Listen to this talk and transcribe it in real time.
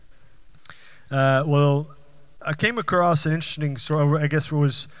Well, I came across an interesting story. I guess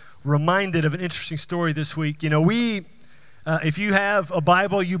was reminded of an interesting story this week. You know, if you have a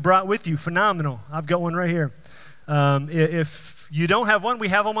Bible you brought with you, phenomenal. I've got one right here. If you don't have one, we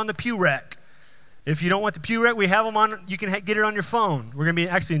have them on the pew rack. If you don't want the pew rack, we have them on. You can get it on your phone. We're going to be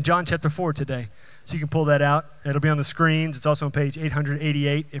actually in John chapter 4 today, so you can pull that out. It'll be on the screens. It's also on page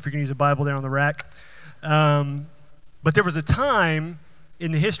 888 if you're going to use a Bible there on the rack. But there was a time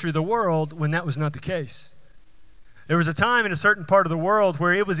in the history of the world when that was not the case. There was a time in a certain part of the world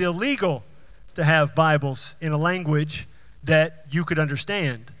where it was illegal to have Bibles in a language that you could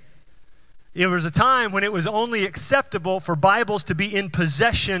understand. It was a time when it was only acceptable for Bibles to be in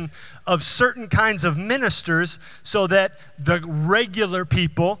possession of certain kinds of ministers so that the regular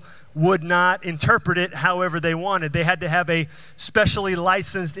people would not interpret it however they wanted. They had to have a specially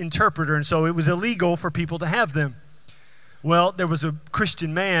licensed interpreter, and so it was illegal for people to have them. Well, there was a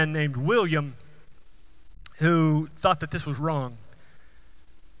Christian man named William who thought that this was wrong.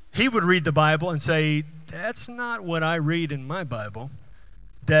 He would read the Bible and say, that's not what I read in my Bible,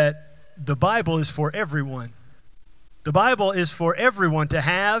 that the Bible is for everyone. The Bible is for everyone to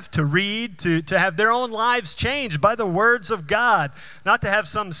have, to read, to have their own lives changed by the words of God. Not to have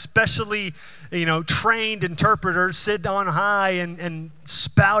some specially, trained interpreters sit on high and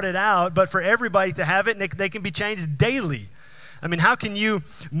spout it out, but for everybody to have it, and they can be changed daily. I mean, how can you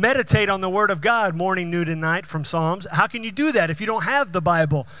meditate on the Word of God morning, noon, and night from Psalms? How can you do that if you don't have the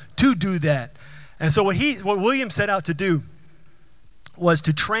Bible to do that? And so what William set out to do was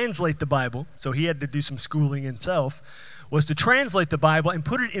to translate the Bible, so he had to do some schooling himself, was to translate the Bible and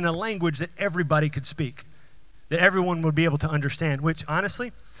put it in a language that everybody could speak, that everyone would be able to understand, which,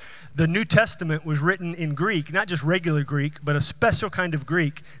 honestly, the New Testament was written in Greek, not just regular Greek, but a special kind of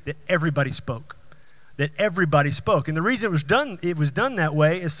Greek that everybody spoke. And the reason it was done that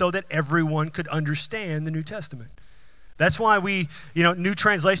way is so that everyone could understand the New Testament. That's why new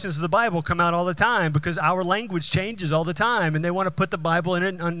translations of the Bible come out all the time, because our language changes all the time, and they want to put the Bible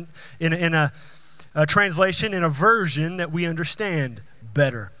in a translation, in a version that we understand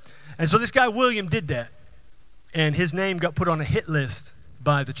better. And so this guy William did that, and his name got put on a hit list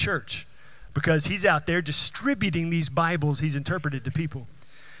by the church because he's out there distributing these Bibles he's interpreted to people.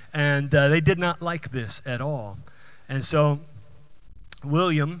 And they did not like this at all. And so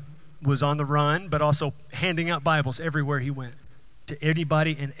William was on the run, but also handing out Bibles everywhere he went, to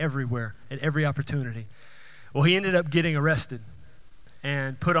anybody and everywhere, at every opportunity. Well, he ended up getting arrested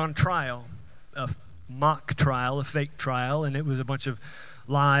and put on trial, a mock trial, a fake trial, and it was a bunch of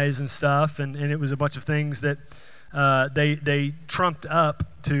lies and stuff, and it was a bunch of things that they trumped up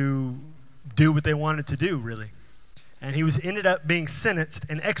to do what they wanted to do, really. And he ended up being sentenced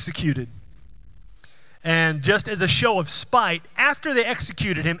and executed. And just as a show of spite, after they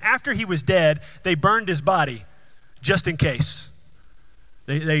executed him, after he was dead, they burned his body, just in case.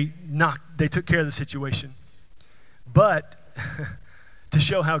 They took care of the situation. But to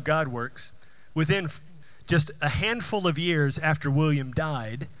show how God works, within just a handful of years after William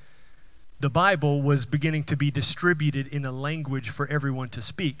died, the Bible was beginning to be distributed in a language for everyone to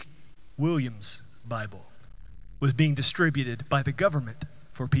speak. William's Bible was being distributed by the government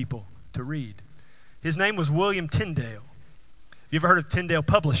for people to read. His name was William Tyndale. You ever heard of Tyndale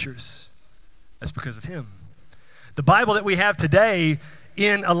Publishers? That's because of him. The Bible that we have today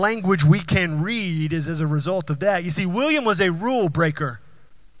in a language we can read is as a result of that. You see, William was a rule breaker.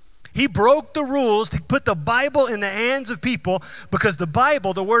 He broke the rules to put the Bible in the hands of people because the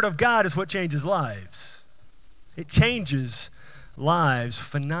Bible, the Word of God, is what changes lives. It changes lives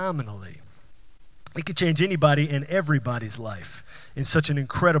phenomenally. It could change anybody and everybody's life in such an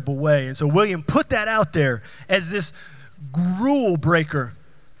incredible way. And so William put that out there as this rule breaker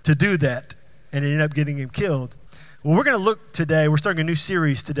to do that, and it ended up getting him killed. Well, we're going to look today, we're starting a new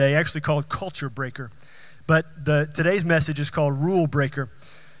series today, actually called Culture Breaker. But today's message is called Rule Breaker.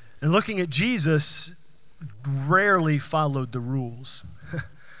 And looking at Jesus rarely followed the rules.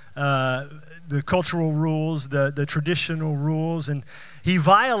 The cultural rules, the traditional rules, and he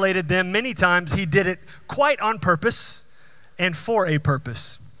violated them many times. He did it quite on purpose and for a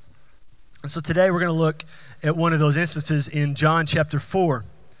purpose. And so today we're going to look at one of those instances in John chapter 4.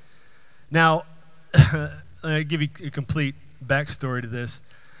 Now, I'll give you a complete backstory to this.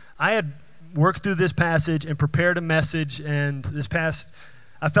 I had worked through this passage and prepared a message, and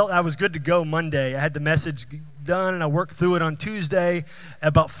I felt I was good to go Monday. I had the message done, and I worked through it on Tuesday.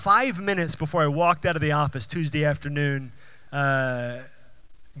 About 5 minutes before I walked out of the office Tuesday afternoon,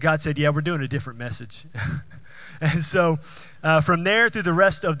 God said, yeah, we're doing a different message. And so from there through the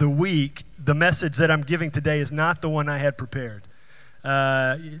rest of the week, the message that I'm giving today is not the one I had prepared.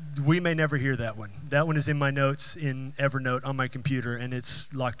 We may never hear that one. That one is in my notes in Evernote on my computer, and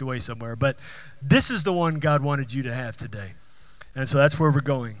it's locked away somewhere. But this is the one God wanted you to have today. And so that's where we're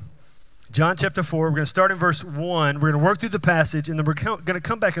going. John chapter 4, we're going to start in verse 1. We're going to work through the passage, and then we're going to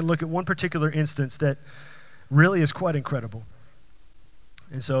come back and look at one particular instance that really is quite incredible.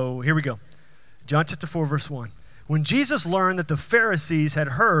 And so here we go. John chapter 4, verse 1. When Jesus learned that the Pharisees had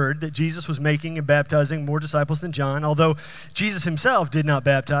heard that Jesus was making and baptizing more disciples than John, although Jesus himself did not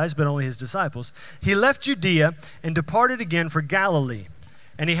baptize, but only his disciples, he left Judea and departed again for Galilee.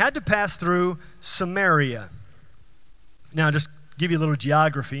 And he had to pass through Samaria. Now, just give you a little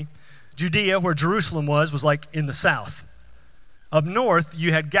geography. Judea, where Jerusalem was like in the south. Up north,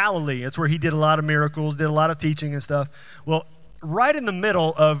 you had Galilee. That's where he did a lot of miracles, did a lot of teaching and stuff. Well, right in the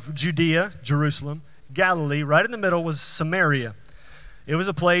middle of Judea, Jerusalem, Galilee, right in the middle was Samaria. It was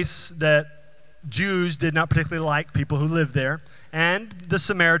a place that Jews did not particularly like people who lived there, and the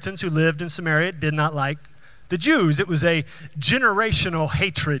Samaritans who lived in Samaria did not like the Jews. It was a generational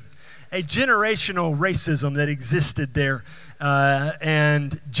hatred, a generational racism that existed there.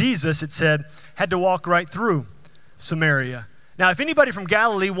 And Jesus, it said, had to walk right through Samaria. Now, if anybody from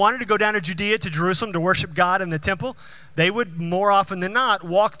Galilee wanted to go down to Judea, to Jerusalem, to worship God in the temple, they would more often than not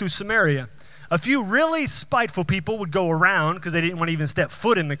walk through Samaria. A few really spiteful people would go around because they didn't want to even step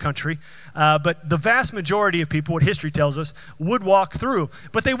foot in the country. But the vast majority of people, what history tells us, would walk through.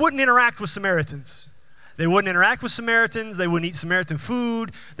 But they wouldn't interact with Samaritans. They wouldn't interact with Samaritans. They wouldn't eat Samaritan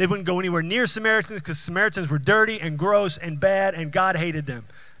food. They wouldn't go anywhere near Samaritans because Samaritans were dirty and gross and bad, and God hated them.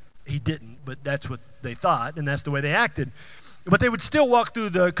 He didn't, but that's what they thought, and that's the way they acted. But they would still walk through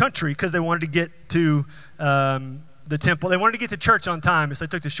the country because they wanted to get to the temple. They wanted to get to church on time, so they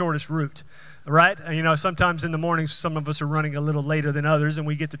took the shortest route. Right? And, you know, sometimes in the mornings, some of us are running a little later than others, and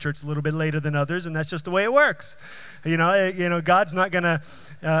we get to church a little bit later than others, and that's just the way it works. You know, God's not going to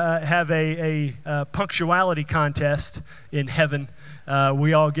have a punctuality contest in heaven.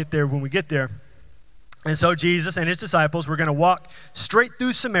 We all get there when we get there. And so Jesus and his disciples were going to walk straight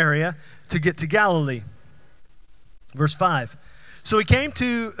through Samaria to get to Galilee. Verse 5. So he came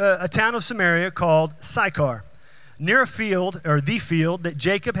to a town of Samaria called Sychar, near a field, or the field, that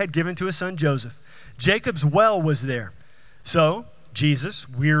Jacob had given to his son Joseph. Jacob's well was there. So Jesus,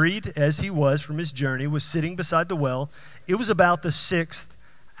 wearied as he was from his journey, was sitting beside the well. It was about the 6th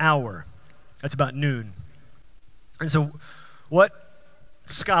hour. That's about noon. And so what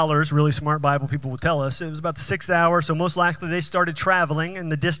scholars, really smart Bible people will tell us, it was about the 6th hour, so most likely they started traveling in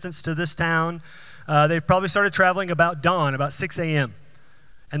the distance to this town. They probably started traveling about dawn, about 6 a.m.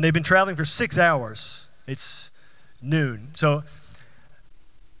 And they've been traveling for 6 hours. It's noon. So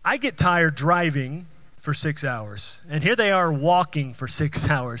I get tired driving for 6 hours. And here they are walking for 6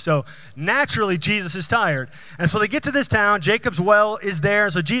 hours. So naturally, Jesus is tired. And so they get to this town. Jacob's well is there.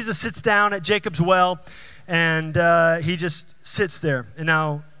 So Jesus sits down at Jacob's well, and he just sits there. And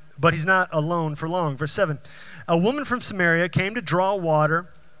now, but he's not alone for long. Verse 7. A woman from Samaria came to draw water,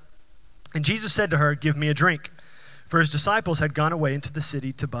 and Jesus said to her, "Give me a drink." For his disciples had gone away into the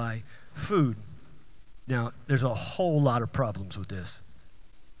city to buy food. Now, there's a whole lot of problems with this.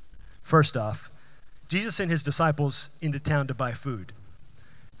 First off, Jesus sent his disciples into town to buy food.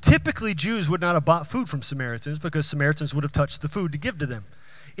 Typically, Jews would not have bought food from Samaritans because Samaritans would have touched the food to give to them.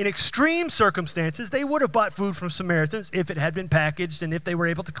 In extreme circumstances, they would have bought food from Samaritans if it had been packaged and if they were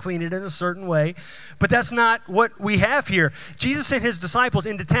able to clean it in a certain way. But that's not what we have here. Jesus sent his disciples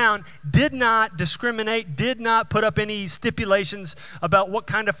into town, did not discriminate, did not put up any stipulations about what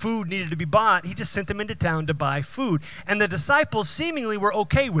kind of food needed to be bought. He just sent them into town to buy food. And the disciples seemingly were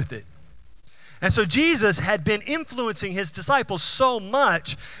okay with it. And so Jesus had been influencing his disciples so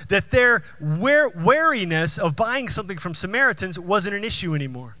much that their wariness of buying something from Samaritans wasn't an issue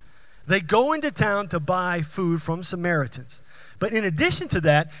anymore. They go into town to buy food from Samaritans. But in addition to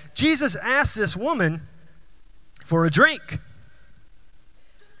that, Jesus asked this woman for a drink.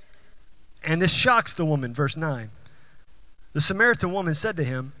 And this shocks the woman, verse 9. The Samaritan woman said to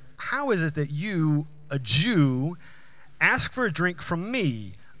him, "How is it that you, a Jew, ask for a drink from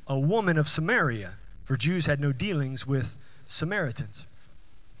me, a woman of Samaria?" For Jews had no dealings with Samaritans.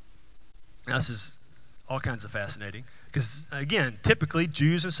 Now, this is all kinds of fascinating because, again, typically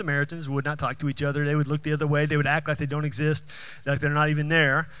Jews and Samaritans would not talk to each other. They would look the other way. They would act like they don't exist, like they're not even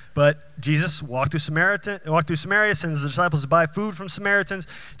there. But Jesus walked through Samaria, sends the disciples to buy food from Samaritans.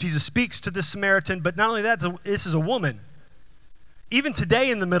 Jesus speaks to this Samaritan, but not only that, this is a woman. Even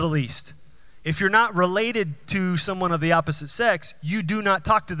today in the Middle East, if you're not related to someone of the opposite sex, you do not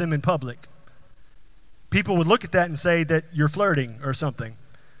talk to them in public. People would look at that and say that you're flirting or something.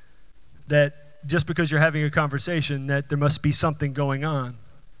 That just because you're having a conversation that there must be something going on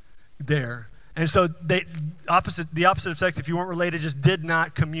there. And so the opposite of sex, if you weren't related, just did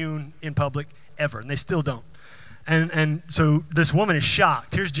not commune in public ever, and they still don't. And so this woman is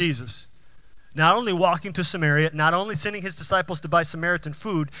shocked. Here's Jesus, not only walking to Samaria, not only sending his disciples to buy Samaritan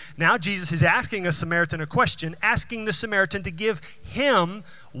food, now Jesus is asking a Samaritan a question, asking the Samaritan to give him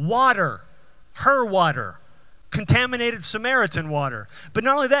water, her water, contaminated Samaritan water. But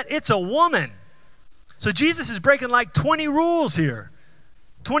not only that, it's a woman. So Jesus is breaking like 20 rules here,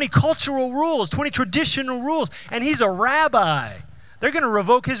 20 cultural rules, 20 traditional rules, and he's a rabbi. They're going to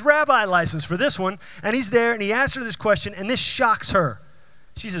revoke his rabbi license for this one, and he's there, and he asks her this question, and this shocks her.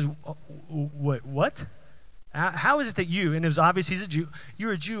 She says, what? How is it that you, and it was obvious he's a Jew,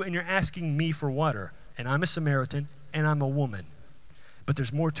 you're a Jew and you're asking me for water, and I'm a Samaritan, and I'm a woman. But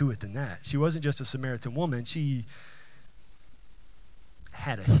there's more to it than that. She wasn't just a Samaritan woman. She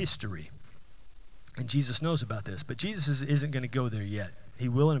had a history, and Jesus knows about this, but Jesus isn't going to go there yet. He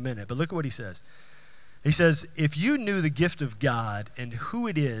will in a minute, but look at what he says. He says, if you knew the gift of God and who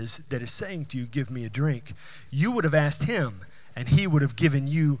it is that is saying to you, give me a drink, you would have asked him, and he would have given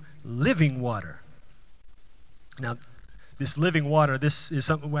you living water. Now, this living water, this is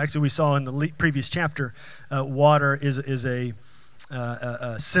something actually we saw in the previous chapter. Water is a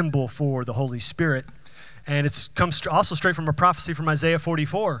symbol for the Holy Spirit. And it comes also straight from a prophecy from Isaiah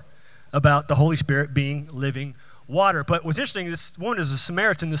 44 about the Holy Spirit being living water. But what's interesting, this woman is a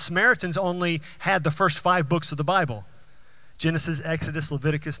Samaritan. The Samaritans only had the first 5 books of the Bible: Genesis, Exodus,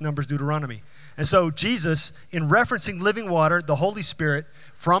 Leviticus, Numbers, Deuteronomy. And so Jesus, in referencing living water, the Holy Spirit,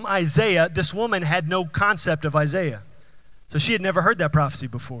 from Isaiah, this woman had no concept of Isaiah. So she had never heard that prophecy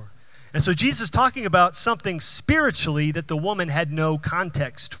before. And so Jesus is talking about something spiritually that the woman had no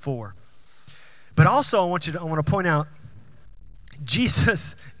context for. But also I want to point out,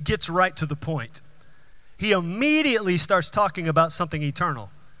 Jesus gets right to the point. He immediately starts talking about something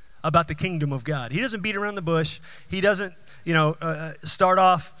eternal, about the kingdom of God. He doesn't beat around the bush. He doesn't, start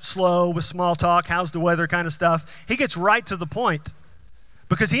off slow with small talk, how's the weather kind of stuff. He gets right to the point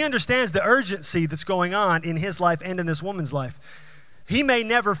because he understands the urgency that's going on in his life and in this woman's life. He may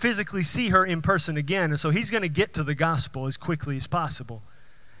never physically see her in person again, and so he's going to get to the gospel as quickly as possible.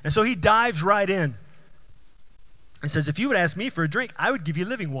 And so he dives right in and says, if you would ask me for a drink, I would give you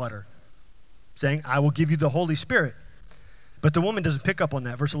living water, saying, I will give you the Holy Spirit. But the woman doesn't pick up on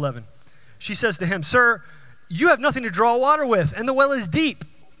that. Verse 11. She says to him, sir, you have nothing to draw water with, and the well is deep.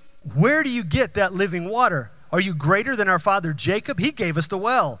 Where do you get that living water? Are you greater than our father Jacob? He gave us the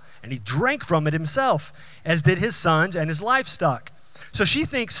well, and he drank from it himself, as did his sons and his livestock. So she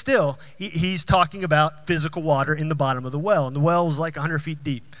thinks still he's talking about physical water in the bottom of the well, and the well was like 100 feet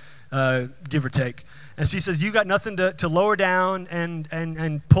deep, give or take. And she says, you got nothing to lower down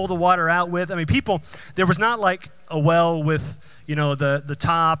and pull the water out with. I mean, there was not like a well with, the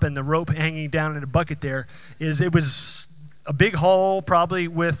top and the rope hanging down in a bucket there. It was a big hole, probably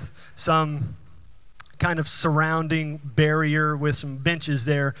with some kind of surrounding barrier with some benches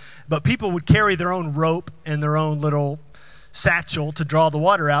there. But people would carry their own rope and their own little satchel to draw the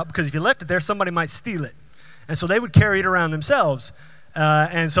water out, because if you left it there, somebody might steal it. And so they would carry it around themselves.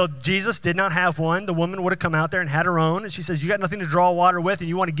 And so Jesus did not have one. The woman would have come out there and had her own. And she says, you got nothing to draw water with, and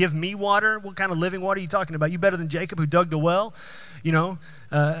you want to give me water? What kind of living water are you talking about? You better than Jacob, who dug the well?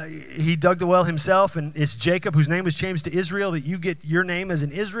 He dug the well himself, and it's Jacob, whose name was changed to Israel, that you get your name as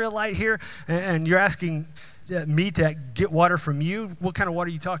an Israelite here, and you're asking me to get water from you? What kind of water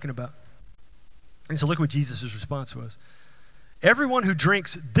are you talking about? And so look what Jesus' response was. Everyone who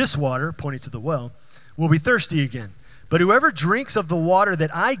drinks this water, pointing to the well, will be thirsty again. But whoever drinks of the water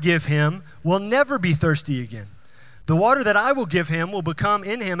that I give him will never be thirsty again. The water that I will give him will become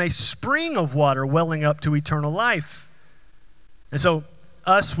in him a spring of water welling up to eternal life. And so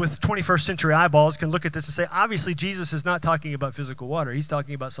us with 21st century eyeballs can look at this and say, obviously Jesus is not talking about physical water. He's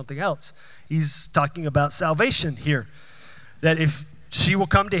talking about something else. He's talking about salvation here. That if she will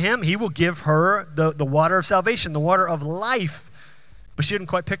come to him, he will give her the water of salvation, the water of life. But she didn't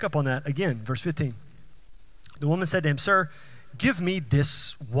quite pick up on that. Again, verse 15. The woman said to him, sir, give me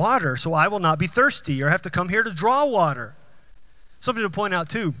this water so I will not be thirsty or have to come here to draw water. Something to point out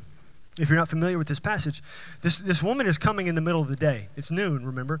too, if you're not familiar with this passage, this woman is coming in the middle of the day. It's noon,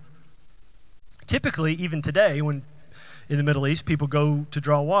 remember? Typically, even today, when in the Middle East people go to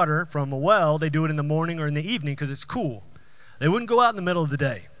draw water from a well, they do it in the morning or in the evening because it's cool. They wouldn't go out in the middle of the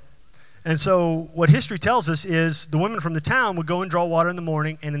day. And so what history tells us is the women from the town would go and draw water in the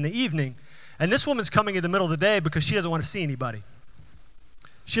morning and in the evening. And this woman's coming in the middle of the day because she doesn't want to see anybody.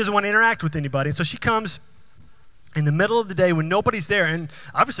 She doesn't want to interact with anybody. And so she comes in the middle of the day when nobody's there, and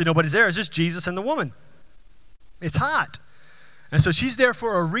obviously nobody's there, it's just Jesus and the woman. It's hot. And so she's there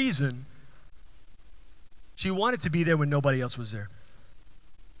for a reason. She wanted to be there when nobody else was there.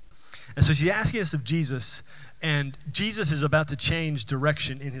 And so she's asking us of Jesus, and Jesus is about to change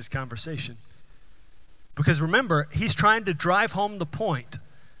direction in his conversation. Because remember, he's trying to drive home the point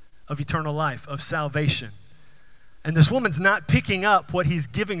of eternal life, of salvation. And this woman's not picking up what he's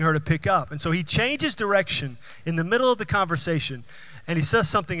giving her to pick up. And so he changes direction in the middle of the conversation, and he says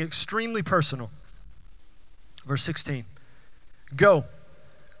something extremely personal. Verse 16, "Go,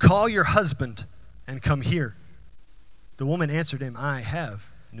 call your husband and come here." The woman answered him, "I have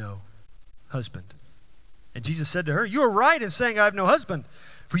no husband." And Jesus said to her, "You are right in saying I have no husband,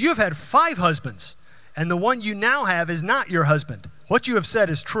 for you have had 5 husbands, and the one you now have is not your husband. What you have said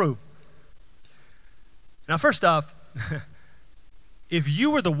is true." Now, first off, if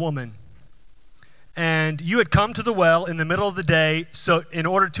you were the woman and you had come to the well in the middle of the day so in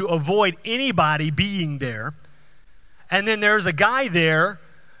order to avoid anybody being there, and then there's a guy there,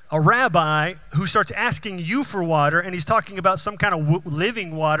 a rabbi, who starts asking you for water, and he's talking about some kind of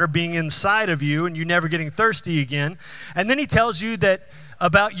living water being inside of you and you never getting thirsty again, and then he tells you that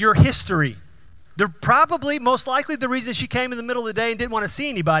about your history. They're probably, most likely, the reason she came in the middle of the day and didn't want to see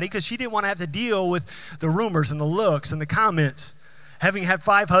anybody because she didn't want to have to deal with the rumors and the looks and the comments. Having had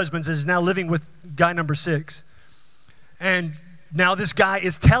 5 husbands, is now living with guy number 6. And now this guy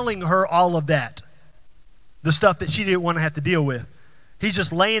is telling her all of that, the stuff that she didn't want to have to deal with. He's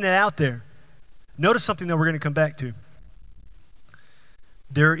just laying it out there. Notice something that we're going to come back to.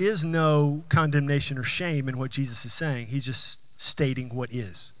 There is no condemnation or shame in what Jesus is saying. He's just stating what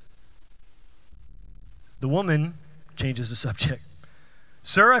is. The woman changes the subject.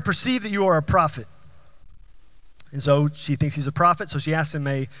 "Sir, I perceive that you are a prophet." And so she thinks he's a prophet, so she asks him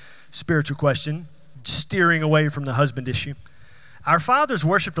a spiritual question, steering away from the husband issue. "Our fathers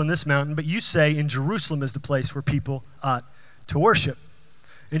worshipped on this mountain, but you say in Jerusalem is the place where people ought to worship."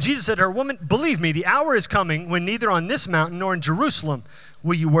 And Jesus said to her, "Woman, believe me, the hour is coming when neither on this mountain nor in Jerusalem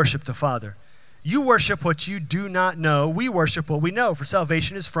will you worship the Father. You worship what you do not know. We worship what we know, for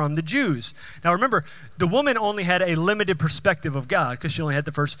salvation is from the Jews." Now remember, the woman only had a limited perspective of God because she only had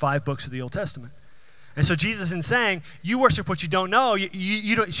the first 5 books of the Old Testament. And so Jesus is saying, you worship what you don't know.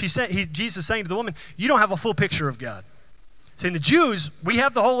 You don't, Jesus is saying to the woman, you don't have a full picture of God. Saying the Jews, we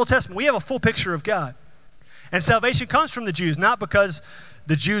have the whole Old Testament. We have a full picture of God. And salvation comes from the Jews, not because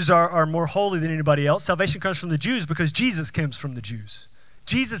the Jews are more holy than anybody else. Salvation comes from the Jews because Jesus comes from the Jews.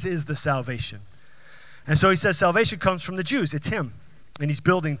 Jesus is the salvation. And so he says salvation comes from the Jews. It's him. And he's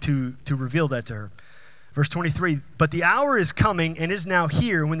building to reveal that to her. Verse 23, "But the hour is coming and is now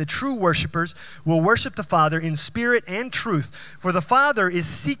here when the true worshipers will worship the Father in spirit and truth. For the Father is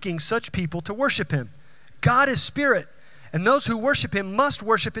seeking such people to worship him. God is spirit, and those who worship him must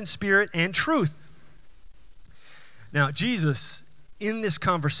worship in spirit and truth." Now, Jesus, in this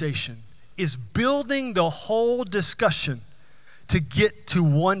conversation, is building the whole discussion to get to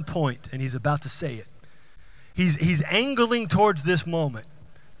one point, and he's about to say it. He's angling towards this moment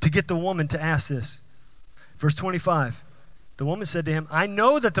to get the woman to ask this. Verse 25, the woman said to him, "I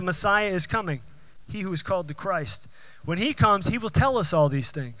know that the Messiah is coming, he who is called the Christ. When he comes, he will tell us all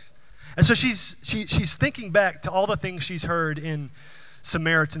these things." And so she's thinking back to all the things she's heard in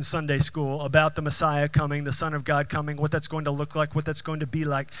Samaritan Sunday school about the Messiah coming, the Son of God coming, what that's going to look like, what that's going to be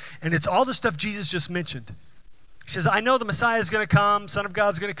like. And it's all the stuff Jesus just mentioned. She says, "I know the Messiah is going to come, Son of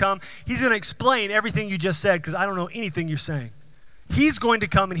God is going to come. He's going to explain everything you just said because I don't know anything you're saying. He's going to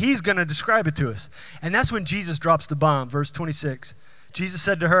come and he's going to describe it to us." And that's when Jesus drops the bomb. Verse 26, Jesus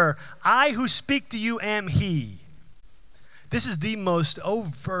said to her, "I who speak to you am he." This is the most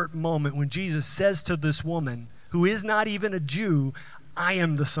overt moment when Jesus says to this woman, who is not even a Jew, "I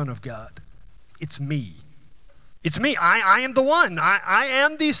am the Son of God. It's me. It's me. I am the one. I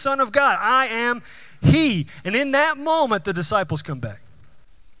am the Son of God. I am he." And in that moment, the disciples come back.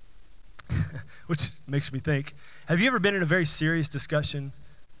 Which makes me think, have you ever been in a very serious discussion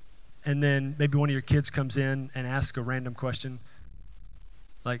and then maybe one of your kids comes in and asks a random question?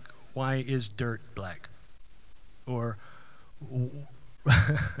 Like, why is dirt black? Or,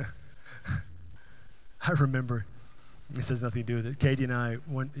 I remember, this has nothing to do with it. Katie and I,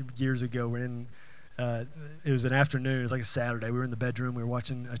 years ago, were in, it was an afternoon, it was like a Saturday. We were in the bedroom, we were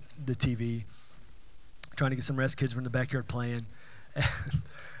watching the TV, trying to get some rest. Kids were in the backyard playing.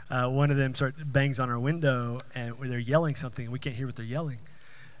 One of them bangs on our window, and they're yelling something, and we can't hear what they're yelling.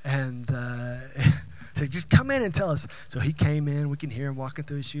 And said, "Just come in and tell us." So he came in. We can hear him walking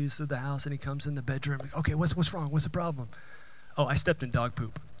through his shoes through the house, and he comes in the bedroom. "Okay, what's wrong? What's the problem?" "Oh, I stepped in dog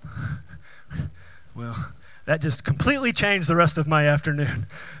poop." Well, that just completely changed the rest of my afternoon.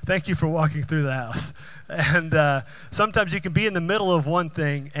 Thank you for walking through the house. And sometimes you can be in the middle of one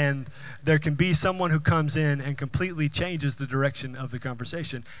thing, and there can be someone who comes in and completely changes the direction of the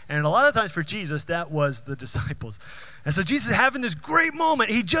conversation. And a lot of times for Jesus, that was the disciples. And so Jesus is having this great moment.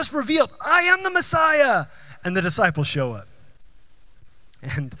 He just revealed, I am the Messiah. And the disciples show up.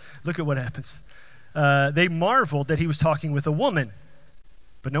 And look at what happens. They marveled that he was talking with a woman.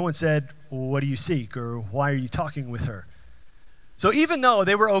 But no one said, well, what do you seek? Or why are you talking with her? So even though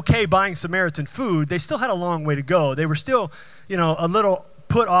they were okay buying Samaritan food, they still had a long way to go. They were still, a little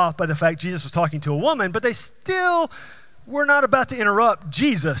put off by the fact Jesus was talking to a woman, but they still were not about to interrupt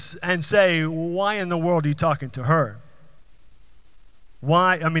Jesus and say, why in the world are you talking to her?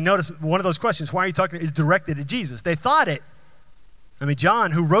 Why? Notice one of those questions, why are you talking, is directed at Jesus. They thought it.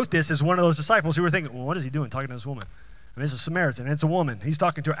 John, who wrote this, is one of those disciples who were thinking, well, what is he doing talking to this woman? It's a Samaritan, and it's a woman. He's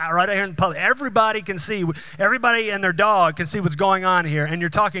talking to her right out here in public. Everybody can see, everybody and their dog can see what's going on here, and you're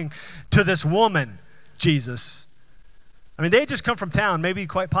talking to this woman, Jesus. They had just come from town. Maybe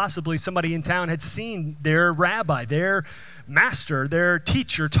quite possibly somebody in town had seen their rabbi, their master, their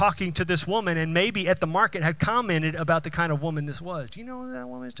teacher talking to this woman, and maybe at the market had commented about the kind of woman this was. Do you know who that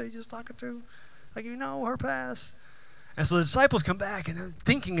woman is Jesus talking to? Like, you know her past? And so the disciples come back and they're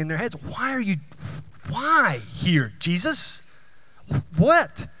thinking in their heads, why here, Jesus?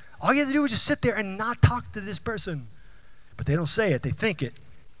 What? All you have to do is just sit there and not talk to this person. But they don't say it, they think it.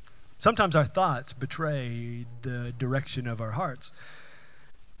 Sometimes our thoughts betray the direction of our hearts.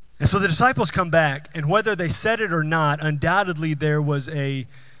 And so the disciples come back, and whether they said it or not, undoubtedly there was a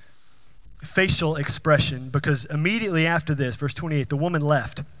facial expression, because immediately after this, verse 28, the woman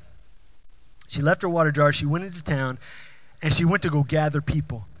left. She left her water jar, she went into town, and she went to go gather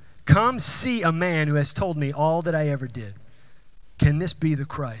people. Come see a man who has told me all that I ever did. Can this be the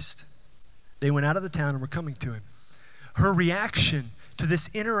Christ? They went out of the town and were coming to him. Her reaction to this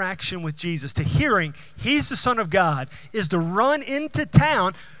interaction with Jesus, to hearing he's the Son of God, is to run into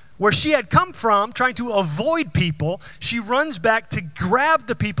town where she had come from, trying to avoid people. She runs back to grab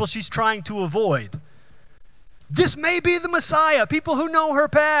the people she's trying to avoid. This may be the Messiah. People who know her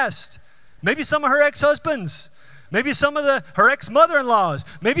past. Maybe some of her ex-husbands. Maybe some of her ex-mother-in-laws.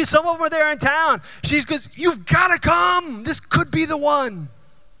 Maybe some of them are there in town. She goes, you've got to come. This could be the one.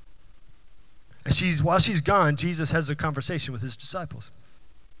 And while she's gone, Jesus has a conversation with his disciples.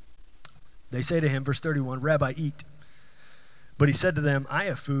 They say to him, verse 31, Rabbi, eat. But he said to them, I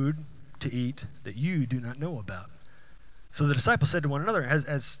have food to eat that you do not know about. So the disciples said to one another,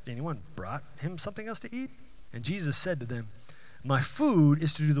 has anyone brought him something else to eat? And Jesus said to them, my food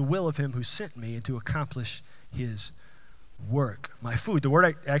is to do the will of him who sent me and to accomplish his work. My food, the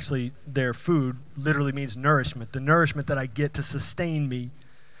word actually there, food, literally means nourishment. The nourishment that I get to sustain me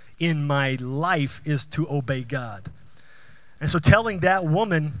in my life is to obey God. And so telling that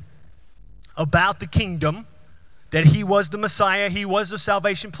woman about the kingdom, that he was the Messiah, he was the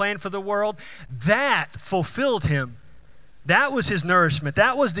salvation plan for the world, that fulfilled him. That was his nourishment.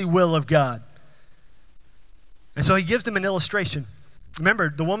 That was the will of God. And so he gives them an illustration. Remember,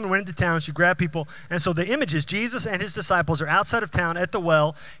 the woman went into town, she grabbed people, and so the image is Jesus and his disciples are outside of town at the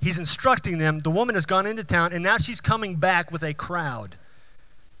well. He's instructing them. The woman has gone into town, and now she's coming back with a crowd.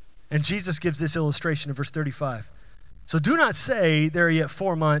 And Jesus gives this illustration in verse 35. So do not say there are yet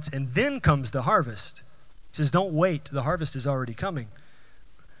 4 months, and then comes the harvest. He says, don't wait, the harvest is already coming.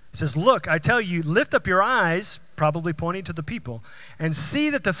 He says, look, I tell you, lift up your eyes, probably pointing to the people, and see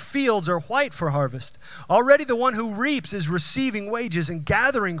that the fields are white for harvest. Already the one who reaps is receiving wages and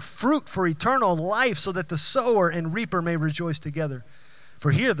gathering fruit for eternal life, so that the sower and reaper may rejoice together.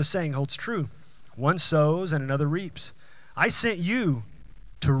 For here the saying holds true, one sows and another reaps. I sent you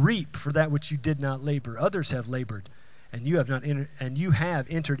to reap for that which you did not labor. Others have labored, and you have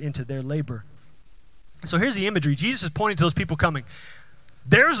entered into their labor. So here's the imagery. Jesus is pointing to those people coming.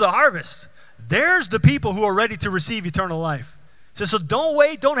 There's the harvest. There's the people who are ready to receive eternal life. So don't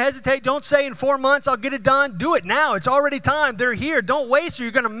wait, don't hesitate, don't say in 4 months I'll get it done. Do it now. It's already time. They're here. Don't waste or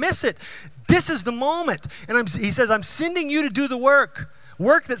you're going to miss it. This is the moment. And he says, I'm sending you to do the work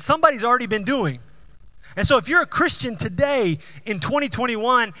that somebody's already been doing. And so if you're a Christian today in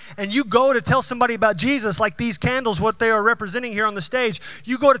 2021 and you go to tell somebody about Jesus, like these candles, what they are representing here on the stage,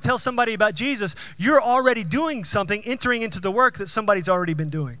 you go to tell somebody about Jesus, you're already doing something, entering into the work that somebody's already been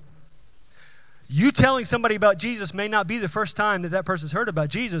doing. You telling somebody about Jesus may not be the first time that person's heard about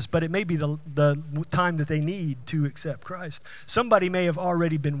Jesus, but it may be the time that they need to accept Christ. Somebody may have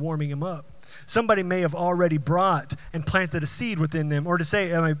already been warming him up. somebody may have already brought and planted a seed within them. Or to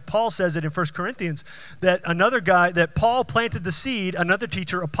say, Paul says it in 1 Corinthians, that that Paul planted the seed, another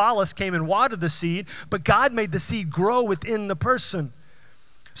teacher, Apollos, came and watered the seed, but God made the seed grow within the person.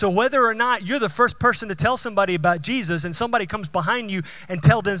 So whether or not you're the first person to tell somebody about Jesus and somebody comes behind you and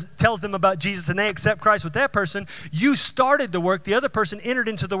tells them about Jesus and they accept Christ with that person, you started the work. The other person entered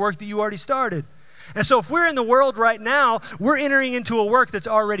into the work that you already started. And so if we're in the world right now, we're entering into a work that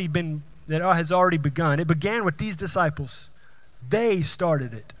has already begun. It began with these disciples. They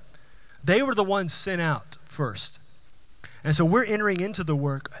started it. They were the ones sent out first. And so we're entering into the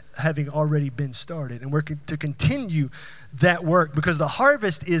work having already been started. And we're to continue that work because the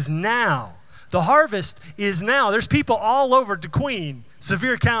harvest is now. The harvest is now. There's people all over DeQueen,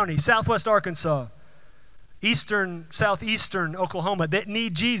 Sevier County, Southwest Arkansas, Southeastern Oklahoma that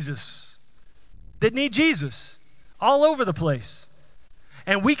need Jesus. That need Jesus all over the place.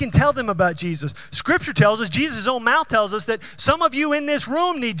 And we can tell them about Jesus. Scripture tells us, Jesus' own mouth tells us that some of you in this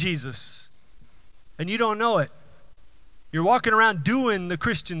room need Jesus. And you don't know it. You're walking around doing the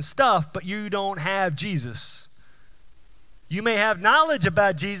Christian stuff, but you don't have Jesus. You may have knowledge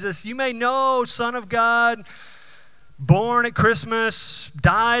about Jesus. You may know Son of God, born at Christmas,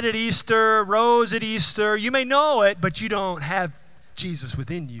 died at Easter, rose at Easter. You may know it, but you don't have Jesus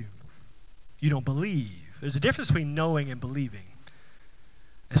within you. You don't believe. There's a difference between knowing and believing.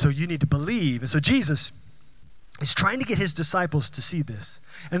 And so you need to believe. And so Jesus is trying to get his disciples to see this.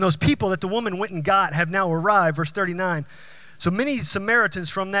 And those people that the woman went and got have now arrived. Verse 39. So many Samaritans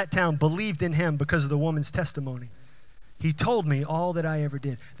from that town believed in him because of the woman's testimony. He told me all that I ever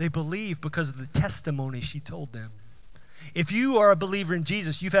did. They believed because of the testimony she told them. If you are a believer in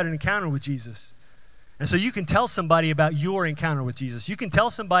Jesus, you've had an encounter with Jesus. And so you can tell somebody about your encounter with Jesus. You can tell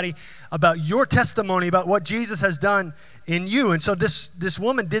somebody about your testimony about what Jesus has done in you. And so this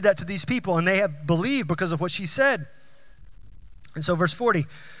woman did that to these people, and they have believed because of what she said. And so verse 40,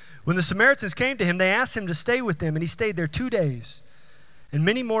 when the Samaritans came to him, they asked him to stay with them, and he stayed there 2 days. And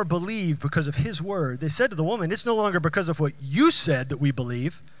many more believed because of his word. They said to the woman, it's no longer because of what you said that we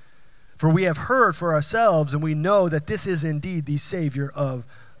believe, for we have heard for ourselves, and we know that this is indeed the Savior of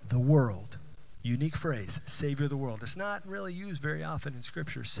the world. Unique phrase, Savior of the world. It's not really used very often in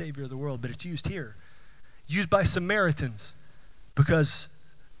Scripture, Savior of the world, but it's used here. Used by Samaritans because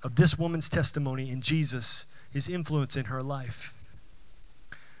of this woman's testimony and Jesus, his influence in her life.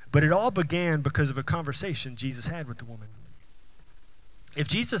 But it all began because of a conversation Jesus had with the woman. If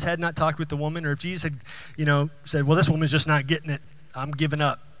Jesus had not talked with the woman, or if Jesus had, said, well, this woman's just not getting it, I'm giving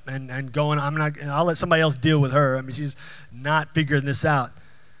up and going, I'll let somebody else deal with her. I mean, she's not figuring this out.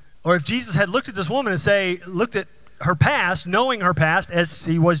 Or if Jesus had looked at this woman and looked at her past, knowing her past as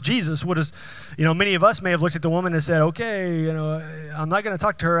he was Jesus, many of us may have looked at the woman and said, okay, I'm not going to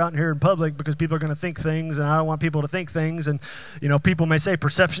talk to her out here in public because people are going to think things, and I don't want people to think things. And, people may say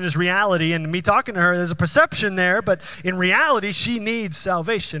perception is reality, and me talking to her, there's a perception there, but in reality, she needs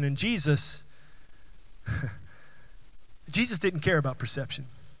salvation. And Jesus didn't care about perception.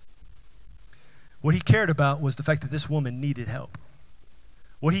 What he cared about was the fact that this woman needed help.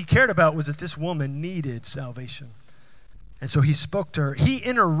 What he cared about was that this woman needed salvation. And so he spoke to her. He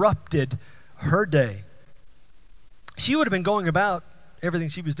interrupted her day. She would have been going about everything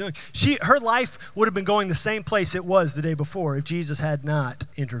she was doing. Her life would have been going the same place it was the day before if Jesus had not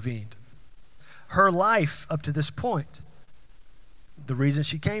intervened. Her life up to this point, the reason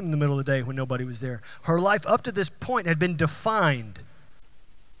she came in the middle of the day when nobody was there, her life up to this point had been defined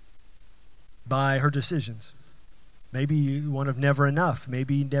by her decisions. Maybe one of never enough.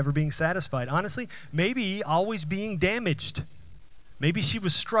 Maybe never being satisfied. Honestly, maybe always being damaged. Maybe she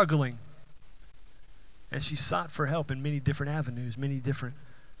was struggling. And she sought for help in many different avenues, many different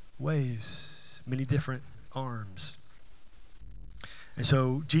ways, many different arms. And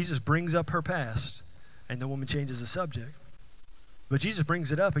so Jesus brings up her past, and the woman changes the subject. But Jesus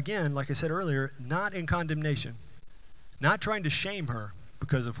brings it up again, like I said earlier, not in condemnation. Not trying to shame her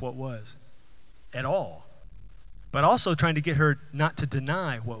because of what was at all. But also trying to get her not to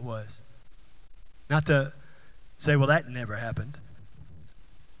deny what was. Not to say, well, that never happened.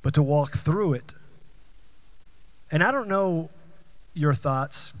 But to walk through it. And I don't know your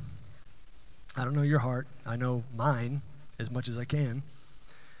thoughts. I don't know your heart. I know mine as much as I can.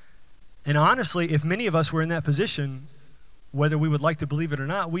 And honestly, if many of us were in that position, whether we would like to believe it or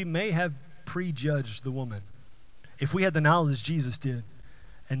not, we may have prejudged the woman. If we had the knowledge Jesus did,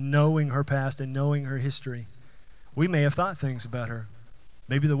 and knowing her past and knowing her history, we may have thought things about her.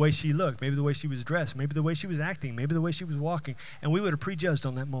 Maybe the way she looked, maybe the way she was dressed, maybe the way she was acting, maybe the way she was walking. And we would have prejudged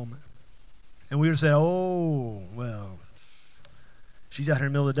on that moment. And we would have said, oh, well, She's out here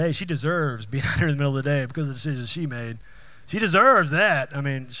in the middle of the day. She deserves being out here in the middle of the day because of the decisions she made. She deserves that. I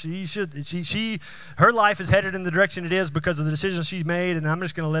mean, her life is headed in the direction it is because of the decisions she's made, and I'm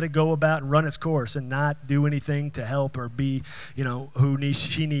just going to let it go about and run its course and not do anything to help or be, who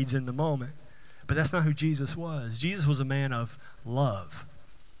she needs in the moment. But that's not who Jesus was. Jesus was a man of love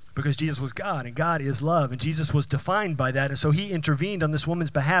because Jesus was God, and God is love, and Jesus was defined by that, and so he intervened on this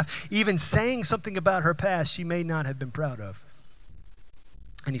woman's behalf, even saying something about her past she may not have been proud of.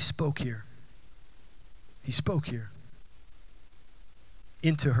 And he spoke here. He spoke here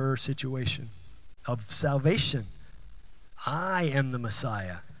into her situation of salvation. I am the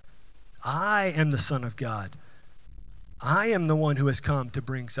Messiah. I am the Son of God. I am the one who has come to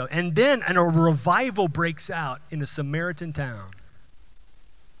bring salvation. And a revival breaks out in a Samaritan town.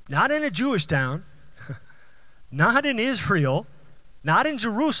 Not in a Jewish town, not in Israel, not in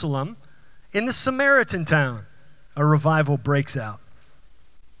Jerusalem, in the Samaritan town. A revival breaks out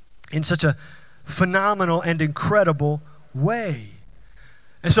in such a phenomenal and incredible way.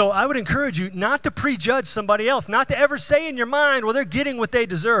 And so I would encourage you not to prejudge somebody else, not to ever say in your mind, well, they're getting what they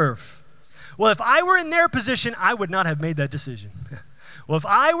deserve. Well, if I were in their position, I would not have made that decision. Well, if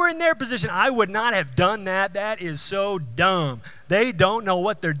I were in their position, I would not have done that. That is so dumb. They don't know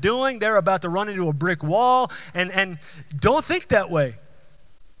what they're doing. They're about to run into a brick wall. And don't think that way,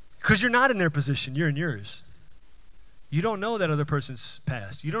 because you're not in their position. You're in yours. You don't know that other person's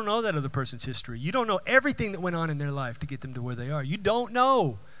past. You don't know that other person's history. You don't know everything that went on in their life to get them to where they are. You don't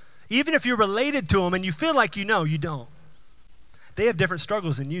know. Even if you're related to them and you feel like you know, you don't. They have different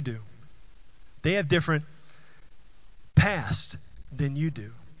struggles than you do. They have different past than you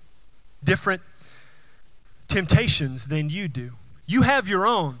do. Different temptations than you do. You have your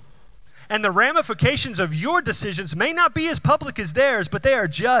own. And the ramifications of your decisions may not be as public as theirs, but they are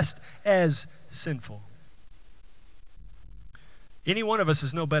just as sinful. Any one of us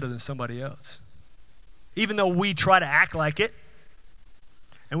is no better than somebody else. Even though we try to act like it,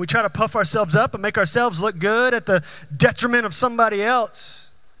 and we try to puff ourselves up and make ourselves look good at the detriment of somebody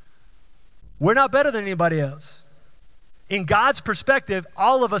else, we're not better than anybody else. In God's perspective,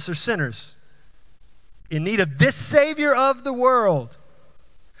 all of us are sinners in need of this Savior of the world.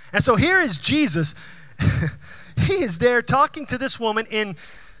 And so here is Jesus. He is there talking to this woman in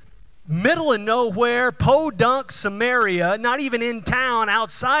middle of nowhere, podunk Samaria, not even in town,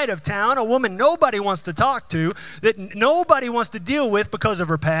 outside of town, a woman nobody wants to talk to, that nobody wants to deal with because of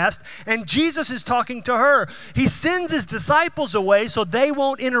her past, and Jesus is talking to her. He sends his disciples away so they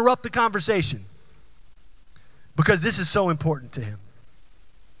won't interrupt the conversation, because this is so important to him.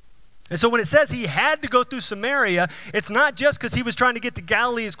 And so when it says he had to go through Samaria, it's not just because he was trying to get to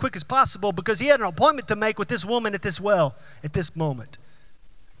Galilee as quick as possible, because he had an appointment to make with this woman at this well, at this moment.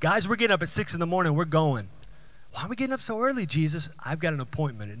 Guys, we're getting up at 6 in the morning. We're going. Why are we getting up so early, Jesus? I've got an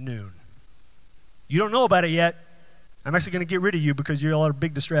appointment at noon. You don't know about it yet. I'm actually going to get rid of you because you're a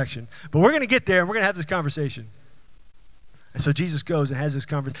big distraction. But we're going to get there, and we're going to have this conversation. And so Jesus goes and has this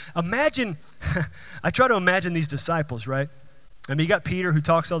conversation. Imagine, I try to imagine these disciples, right? I mean, you got Peter, who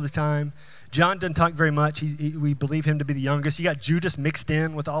talks all the time. John doesn't talk very much. We believe him to be the youngest. You got Judas mixed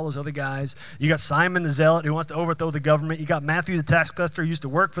in with all those other guys. You got Simon the Zealot, who wants to overthrow the government. You got Matthew the tax collector, who used to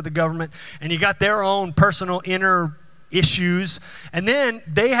work for the government. And you got their own personal inner issues. And then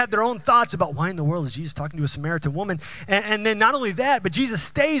they had their own thoughts about why in the world is Jesus talking to a Samaritan woman. And then not only that, but Jesus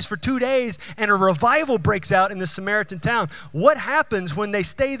stays for 2 days, and a revival breaks out in the Samaritan town. What happens when they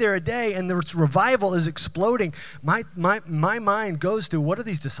stay there a day and the revival is exploding? My mind goes to, what are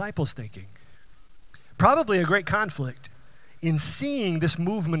these disciples thinking? Probably a great conflict in seeing this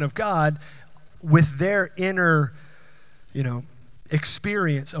movement of God with their inner,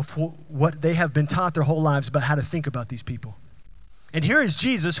 experience of what they have been taught their whole lives about how to think about these people. And here is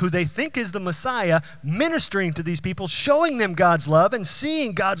Jesus, who they think is the Messiah, ministering to these people, showing them God's love and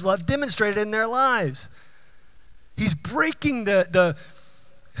seeing God's love demonstrated in their lives. He's breaking the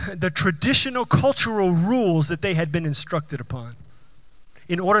traditional cultural rules that they had been instructed upon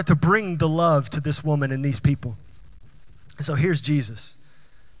in order to bring the love to this woman and these people. And so here's Jesus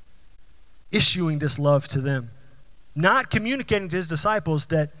issuing this love to them, not communicating to his disciples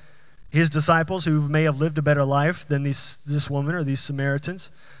that his disciples, who may have lived a better life than this woman or these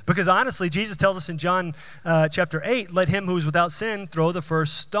Samaritans, because honestly, Jesus tells us in John chapter 8, let him who is without sin throw the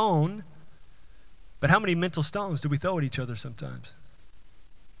first stone. But how many mental stones do we throw at each other sometimes?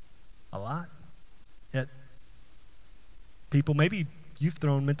 A lot. Yet people, maybe you've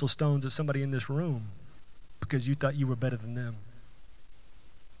thrown mental stones at somebody in this room because you thought you were better than them.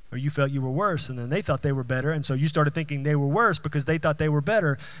 Or you felt you were worse, and then they thought they were better, and so you started thinking they were worse because they thought they were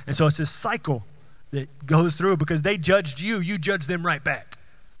better. And so it's this cycle that goes through because they judged you, you judge them right back.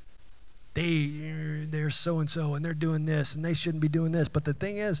 They're so-and-so, and they're doing this, and they shouldn't be doing this. But the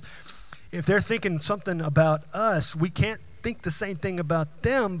thing is, if they're thinking something about us, we can't think the same thing about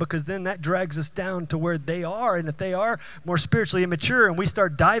them, because then that drags us down to where they are. And if they are more spiritually immature and we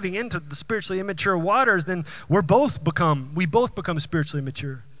start diving into the spiritually immature waters, then we both become spiritually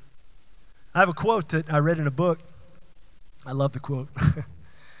mature. I have a quote that I read in a book. I love the quote.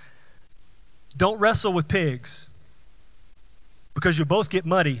 Don't wrestle with pigs, because you'll both get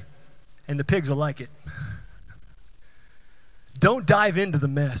muddy and the pigs will like it. Don't dive into the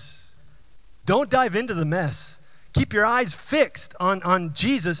mess. Don't dive into the mess. Keep your eyes fixed on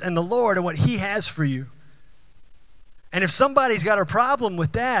Jesus and the Lord and what He has for you. And if somebody's got a problem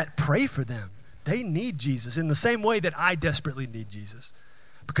with that, pray for them. They need Jesus in the same way that I desperately need Jesus,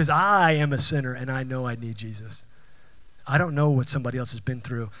 because I am a sinner and I know I need Jesus. I don't know what somebody else has been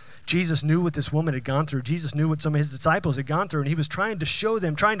through. Jesus knew what this woman had gone through. Jesus knew what some of His disciples had gone through, and He was trying to show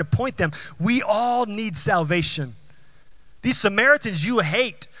them, trying to point them, we all need salvation. These Samaritans you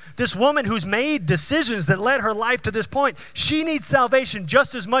hate, this woman who's made decisions that led her life to this point, she needs salvation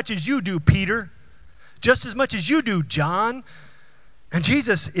just as much as you do, Peter, just as much as you do, John. And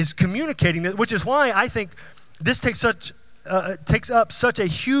Jesus is communicating that, which is why I think this takes up such a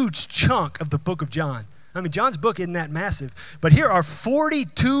huge chunk of the book of John. I mean, John's book isn't that massive, but here are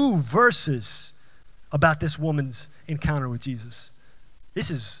 42 verses about this woman's encounter with Jesus.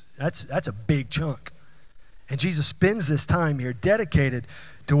 That's a big chunk. And Jesus spends this time here dedicated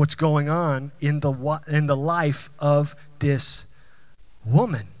to what's going on in the life of this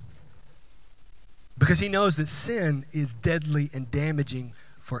woman, because He knows that sin is deadly and damaging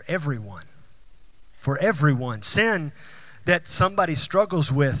for everyone. For everyone. Sin that somebody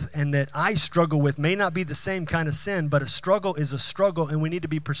struggles with and that I struggle with may not be the same kind of sin, but a struggle is a struggle, and we need to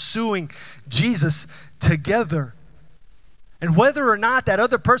be pursuing Jesus together. And whether or not that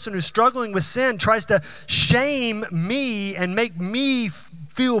other person who's struggling with sin tries to shame me and make me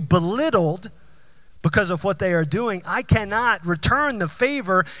feel belittled because of what they are doing, I cannot return the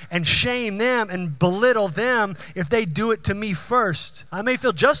favor and shame them and belittle them if they do it to me first. I may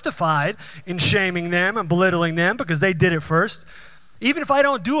feel justified in shaming them and belittling them because they did it first. Even if I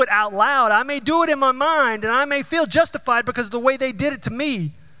don't do it out loud, I may do it in my mind, and I may feel justified because of the way they did it to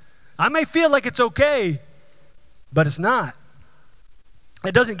me. I may feel like it's okay, but it's not.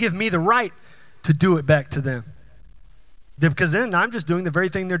 It doesn't give me the right to do it back to them, because then I'm just doing the very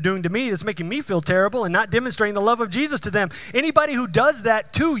thing they're doing to me that's making me feel terrible and not demonstrating the love of Jesus to them. Anybody who does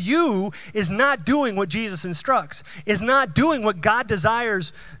that to you is not doing what Jesus instructs, is not doing what God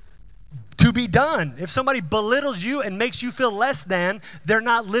desires to be done. If somebody belittles you and makes you feel less than, they're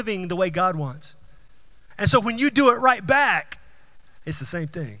not living the way God wants. And so when you do it right back, it's the same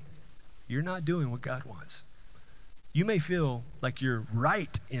thing. You're not doing what God wants. You may feel like you're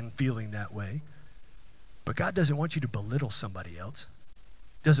right in feeling that way, but God doesn't want you to belittle somebody else.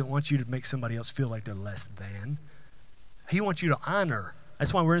 Doesn't want you to make somebody else feel like they're less than. He wants you to honor.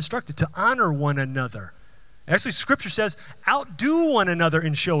 That's why we're instructed to honor one another. Actually, Scripture says, outdo one another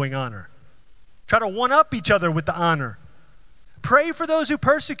in showing honor. Try to one-up each other with the honor. Pray for those who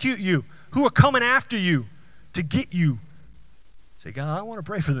persecute you, who are coming after you to get you. Say, God, I want to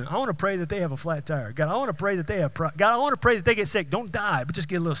pray for them. I want to pray that they have a flat tire. God, I want to pray that they have God, I want to pray that they get sick. Don't die, but just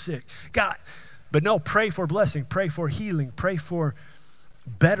get a little sick. God, but no, pray for blessing. Pray for healing. Pray for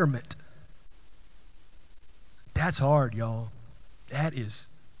betterment. That's hard, y'all. That is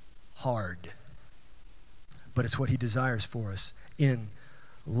hard. But it's what He desires for us in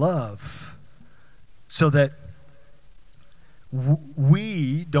love, so that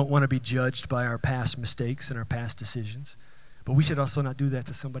we don't want to be judged by our past mistakes and our past decisions. But we should also not do that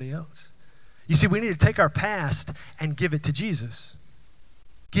to somebody else. You see, we need to take our past and give it to Jesus.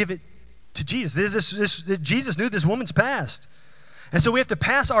 Give it to Jesus. Jesus knew this woman's past. And so we have to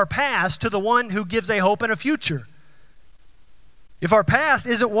pass our past to the one who gives a hope and a future. If our past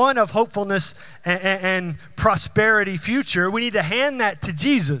isn't one of hopefulness and prosperity future, we need to hand that to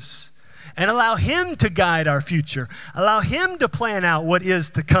Jesus and allow Him to guide our future. Allow Him to plan out what is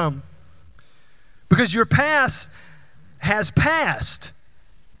to come. Because your past has passed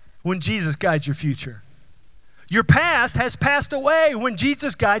when Jesus guides your future. Your past has passed away when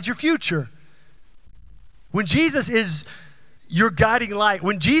Jesus guides your future. When Jesus is your guiding light,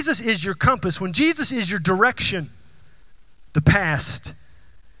 when Jesus is your compass, when Jesus is your direction, the past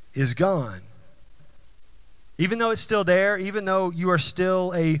is gone. Even though it's still there, even though you are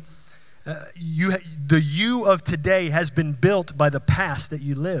still the you of today has been built by the past that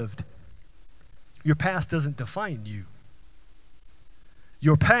you lived. Your past doesn't define you.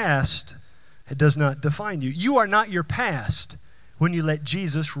 Your past It does not define you. You are not your past when you let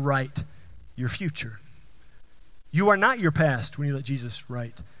Jesus write your future. You are not your past when you let Jesus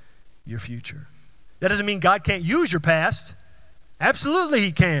write your future. That doesn't mean God can't use your past. Absolutely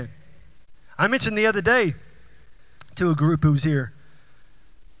he can. I mentioned the other day to a group who was here,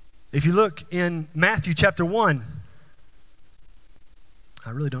 if you look in Matthew chapter 1, I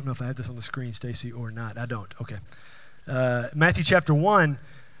really don't know if I have this on the screen, Stacy, or not. I don't. Okay. Matthew chapter 1,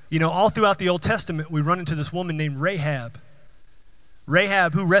 all throughout the Old Testament, we run into this woman named Rahab.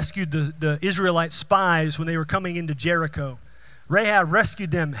 Rahab, who rescued the Israelite spies when they were coming into Jericho. Rahab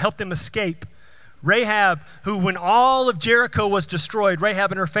rescued them, helped them escape. Rahab, who when all of Jericho was destroyed,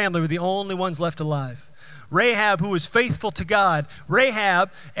 Rahab and her family were the only ones left alive. Rahab, who was faithful to God.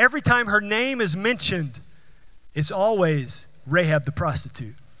 Rahab, every time her name is mentioned, it's always Rahab the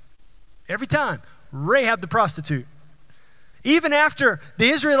prostitute. Every time, Rahab the prostitute. Even after the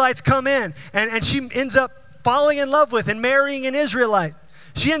Israelites come in and she ends up falling in love with and marrying an Israelite,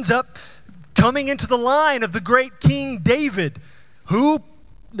 she ends up coming into the line of the great King David,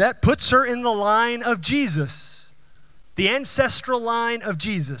 that puts her in the line of Jesus. The ancestral line of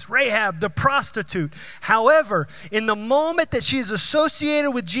Jesus. Rahab, the prostitute. However, in the moment that she is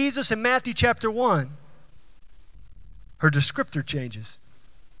associated with Jesus in Matthew chapter 1, her descriptor changes.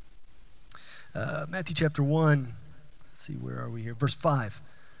 Matthew chapter 1, let's see, where are we here? Verse 5.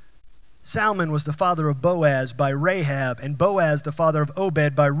 Salmon was the father of Boaz by Rahab, and Boaz the father of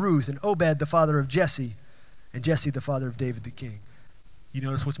Obed by Ruth, and Obed the father of Jesse, and Jesse the father of David the king. You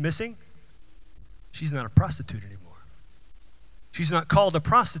notice what's missing? She's not a prostitute anymore. She's not called a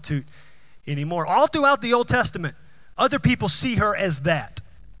prostitute anymore. All throughout the Old Testament, other people see her as that.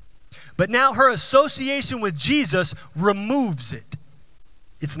 But now her association with Jesus removes it.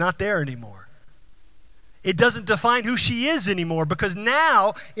 It's not there anymore. It doesn't define who she is anymore, because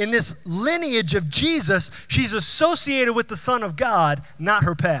now in this lineage of Jesus, she's associated with the Son of God, not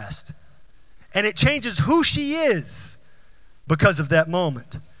her past. And it changes who she is because of that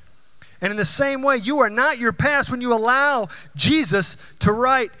moment. And in the same way, you are not your past when you allow Jesus to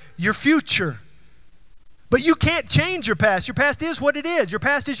write your future. But you can't change your past. Your past is what it is. Your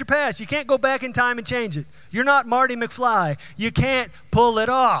past is your past. You can't go back in time and change it. You're not Marty McFly. You can't pull it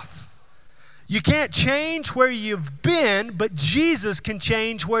off. You can't change where you've been, but Jesus can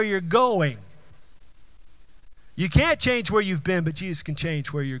change where you're going. You can't change where you've been, but Jesus can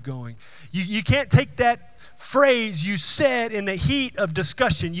change where you're going. You can't take that phrase you said in the heat of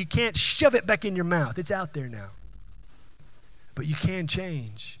discussion. You can't shove it back in your mouth. It's out there now. But you can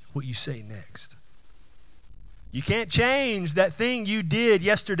change what you say next. You can't change that thing you did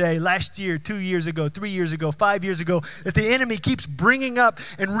yesterday, last year, 2 years ago, 3 years ago, 5 years ago, that the enemy keeps bringing up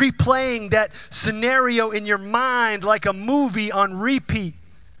and replaying that scenario in your mind like a movie on repeat.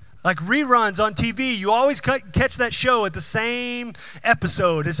 Like reruns on TV. You always catch that show at the same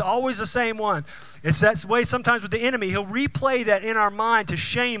episode. It's always the same one. It's that way sometimes with the enemy. He'll replay that in our mind to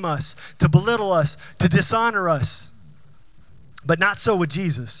shame us, to belittle us, to dishonor us. But not so with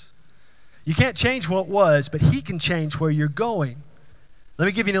Jesus. You can't change what was, but he can change where you're going. Let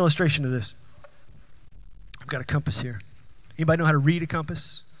me give you an illustration of this. I've got a compass here. Anybody know how to read a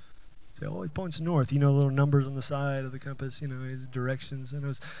compass? Say, oh, it points north. You know, little numbers on the side of the compass, directions. I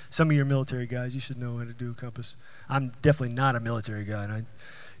know some of your military guys, you should know how to do a compass. I'm definitely not a military guy, and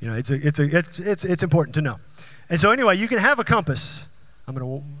it's important to know. And so anyway, you can have a compass.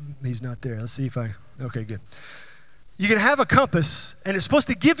 He's not there. Let's see if okay, good. You can have a compass, and it's supposed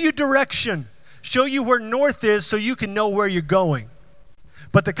to give you direction, show you where north is so you can know where you're going.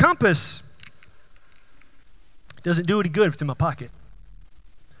 But the compass doesn't do any good if it's in my pocket.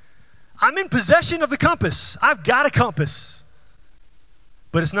 I'm in possession of the compass. I've got a compass.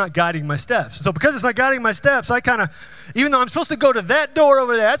 But it's not guiding my steps. So because it's not guiding my steps, I kind of, even though I'm supposed to go to that door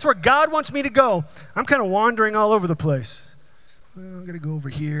over there, that's where God wants me to go, I'm kind of wandering all over the place. Well, I'm going to go over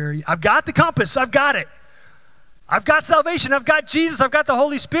here. I've got the compass. I've got it. I've got salvation. I've got Jesus. I've got the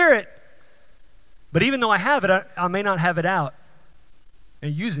Holy Spirit. But even though I have it, I may not have it out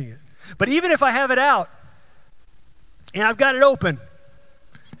and using it. But even if I have it out and I've got it open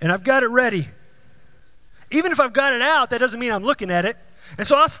and I've got it ready, even if I've got it out, that doesn't mean I'm looking at it. And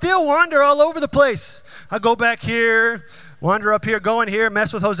so I'll still wander all over the place. I'll go back here, wander up here, go in here,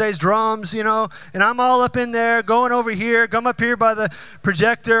 mess with Jose's drums, and I'm all up in there, going over here, come up here by the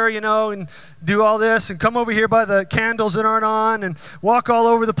projector, and do all this, and come over here by the candles that aren't on, and walk all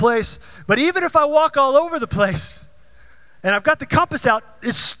over the place. But even if I walk all over the place, and I've got the compass out,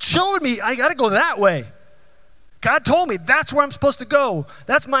 it's showing me I got to go that way. God told me that's where I'm supposed to go.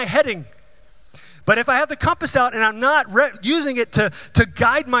 That's my heading. But if I have the compass out and I'm not using it to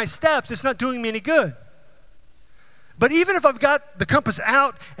guide my steps, it's not doing me any good. But even if I've got the compass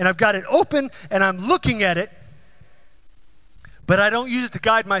out and I've got it open and I'm looking at it, but I don't use it to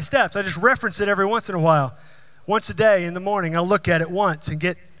guide my steps, I just reference it every once in a while. Once a day in the morning, I'll look at it once and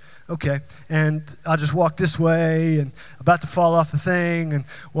get, okay, and I'll just walk this way and about to fall off the thing and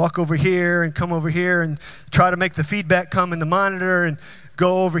walk over here and come over here and try to make the feedback come in the monitor and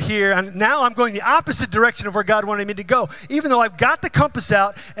go over here. And now I'm going the opposite direction of where God wanted me to go, even though I've got the compass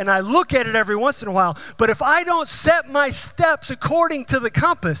out and I look at it every once in a while. But if I don't set my steps according to the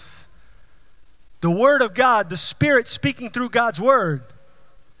compass, the Word of God, the Spirit speaking through God's Word,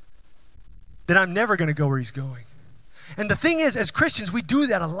 then I'm never going to go where He's going. And the thing is, as Christians, we do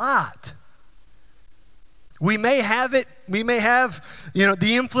that a lot. We may have it, we may have,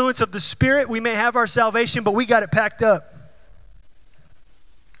 the influence of the Spirit, we may have our salvation, but we got it packed up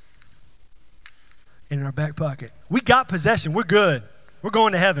in our back pocket. We got possession, we're good. We're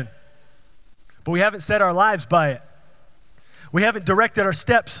going to heaven. But we haven't set our lives by it. We haven't directed our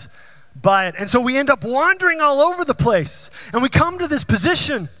steps by it. And so we end up wandering all over the place. And we come to this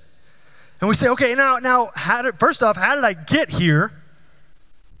position and we say, okay, now first off, how did I get here?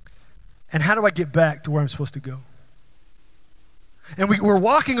 And how do I get back to where I'm supposed to go? And we're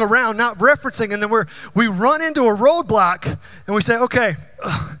walking around, not referencing, and then we run into a roadblock, and we say, okay,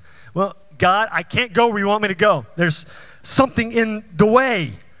 well, God, I can't go where you want me to go. There's something in the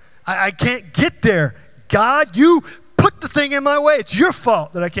way. I can't get there. God, you put the thing in my way. It's your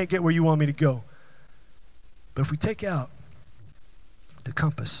fault that I can't get where you want me to go. But if we take out the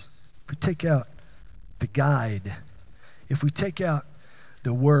compass, if we take out the guide, if we take out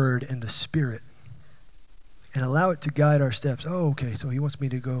the Word and the Spirit and allow it to guide our steps, oh, okay, so He wants me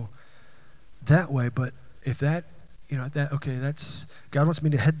to go that way, but if that, that's, God wants me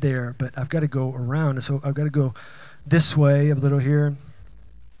to head there, but I've got to go around, and so I've got to go this way a little here.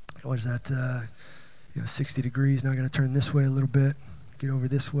 What is that? 60 degrees. Now I got to turn this way a little bit. Get over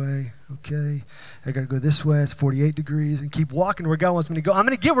this way. Okay. I got to go this way. It's 48 degrees, and keep walking where God wants me to go. I'm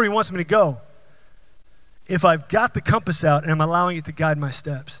going to get where He wants me to go if I've got the compass out and I'm allowing it to guide my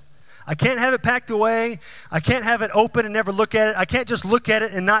steps. I can't have it packed away. I can't have it open and never look at it. I can't just look at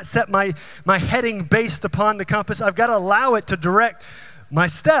it and not set my heading based upon the compass. I've got to allow it to direct my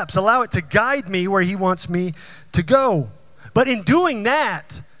steps, allow it to guide me where He wants me to go. But in doing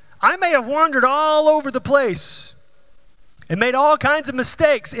that, I may have wandered all over the place and made all kinds of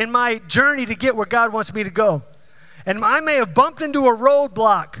mistakes in my journey to get where God wants me to go. And I may have bumped into a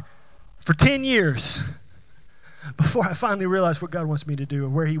roadblock for 10 years before I finally realized what God wants me to do or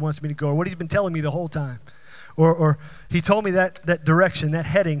where He wants me to go or what He's been telling me the whole time. Or He told me that direction, that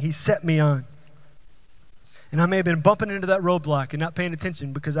heading He set me on. And I may have been bumping into that roadblock and not paying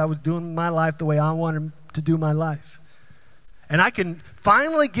attention because I was doing my life the way I wanted to do my life. And I can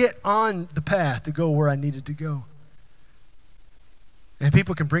finally get on the path to go where I needed to go. And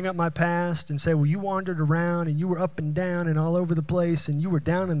people can bring up my past and say, well, you wandered around and you were up and down and all over the place and you were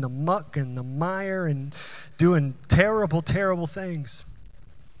down in the muck and the mire and doing terrible, terrible things.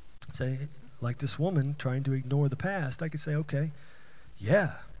 Say, like this woman trying to ignore the past, I could say, okay,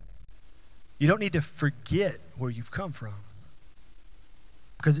 yeah. You don't need to forget where you've come from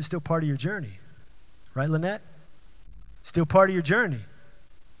because it's still part of your journey. Right, Lynette? Still part of your journey.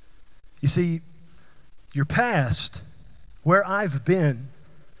 You see, your past, where I've been,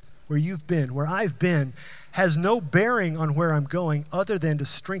 where you've been, where I've been, has no bearing on where I'm going other than to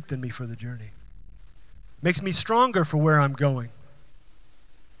strengthen me for the journey. Makes me stronger for where I'm going.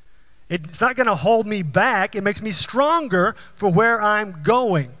 It's not going to hold me back. It makes me stronger for where I'm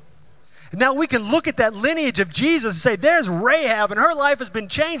going. And now we can look at that lineage of Jesus and say, there's Rahab, and her life has been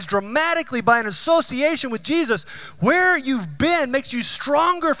changed dramatically by an association with Jesus. Where you've been makes you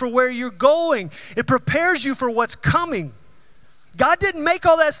stronger for where you're going. It prepares you for what's coming. God didn't make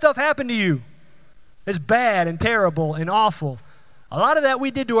all that stuff happen to you. It's bad and terrible and awful. A lot of that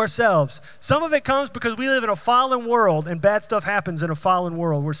we did to ourselves. Some of it comes because we live in a fallen world, and bad stuff happens in a fallen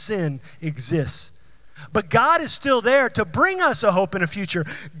world where sin exists. But God is still there to bring us a hope and a future.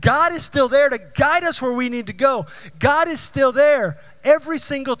 God is still there to guide us where we need to go. God is still there every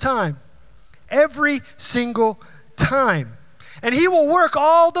single time. Every single time. And He will work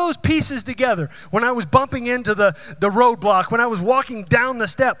all those pieces together. When I was bumping into the roadblock, when I was walking down the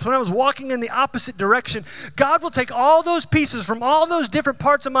steps, when I was walking in the opposite direction, God will take all those pieces from all those different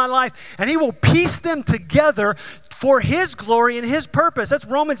parts of my life, and He will piece them together for His glory and His purpose. That's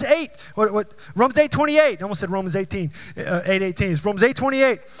Romans 8. Romans 8:28. I almost said Romans 18. 8:18. It's Romans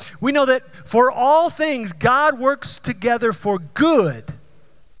 8:28. We know that for all things God works together for good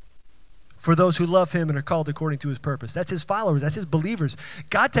for those who love him and are called according to his purpose. That's his followers. That's his believers.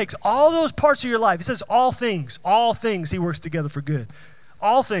 God takes all those parts of your life. He says all things he works together for good.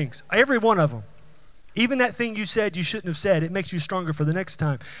 All things, every one of them. Even that thing you said you shouldn't have said, it makes you stronger for the next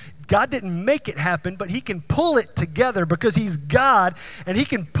time. God didn't make it happen, but he can pull it together because he's God, and he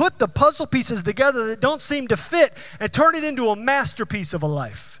can put the puzzle pieces together that don't seem to fit and turn it into a masterpiece of a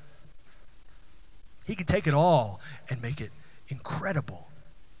life. He can take it all and make it incredible.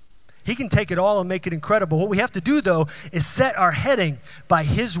 He can take it all and make it incredible. What we have to do, though, is set our heading by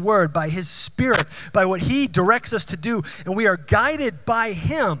his word, by his spirit, by what he directs us to do. And we are guided by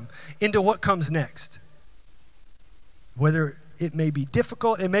him into what comes next. Whether it may be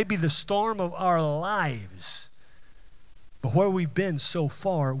difficult, it may be the storm of our lives. But where we've been so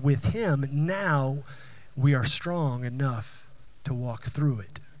far with him, now we are strong enough to walk through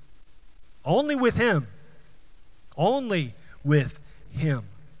it. Only with him. Only with him.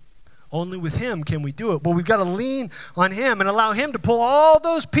 Only with him can we do it. But we've got to lean on him and allow him to pull all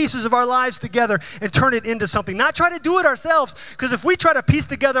those pieces of our lives together and turn it into something. Not try to do it ourselves, because if we try to piece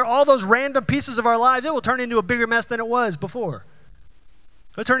together all those random pieces of our lives, it will turn into a bigger mess than it was before.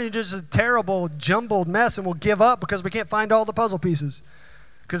 It'll turn into just a terrible, jumbled mess, and we'll give up because we can't find all the puzzle pieces.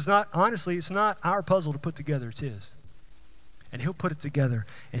 Because honestly, it's not our puzzle to put together, it's his. And he'll put it together,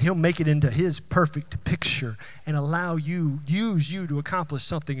 and he'll make it into his perfect picture and use you to accomplish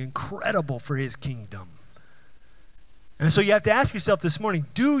something incredible for his kingdom. And so you have to ask yourself this morning,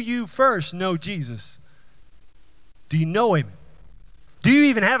 do you first know Jesus? Do you know him? Do you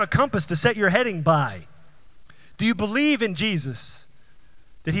even have a compass to set your heading by? Do you believe in Jesus,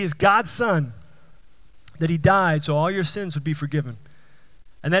 that he is God's son, that he died so all your sins would be forgiven,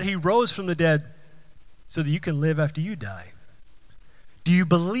 and that he rose from the dead so that you can live after you die? Do you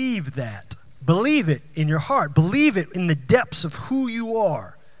believe that? Believe it in your heart. Believe it in the depths of who you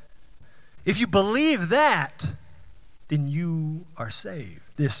are. If you believe that, then you are saved.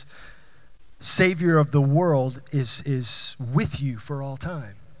 This Savior of the world is with you for all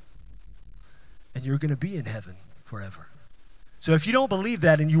time. And you're going to be in heaven forever. So if you don't believe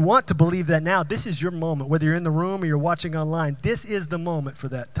that and you want to believe that now, this is your moment. Whether you're in the room or you're watching online, this is the moment for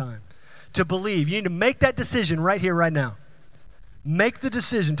that time. To believe. You need to make that decision right here, right now. Make the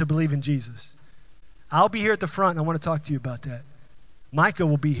decision to believe in Jesus. I'll be here at the front, and I want to talk to you about that. Micah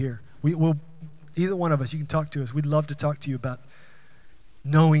will be here. Either one of us, you can talk to us. We'd love to talk to you about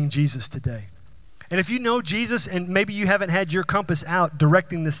knowing Jesus today. And if you know Jesus and maybe you haven't had your compass out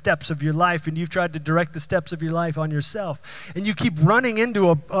directing the steps of your life, and you've tried to direct the steps of your life on yourself, and you keep running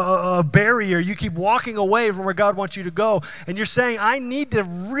into a barrier, you keep walking away from where God wants you to go, and you're saying, I need to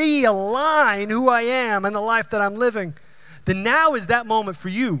realign who I am and the life that I'm living, then now is that moment for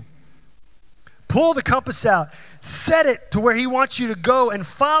you. Pull the compass out. Set it to where he wants you to go and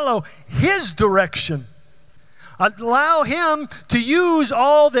follow his direction. Allow him to use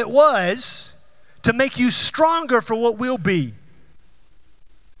all that was to make you stronger for what will be.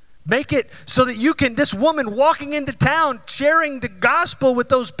 Make it so that you can, this woman walking into town, sharing the gospel with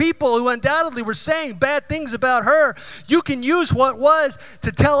those people who undoubtedly were saying bad things about her, you can use what was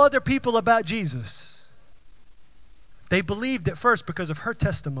to tell other people about Jesus. They believed at first because of her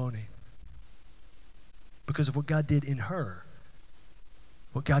testimony, because of what God did in her,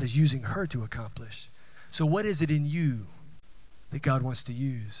 what God is using her to accomplish. So what is it in you that God wants to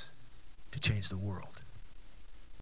use to change the world?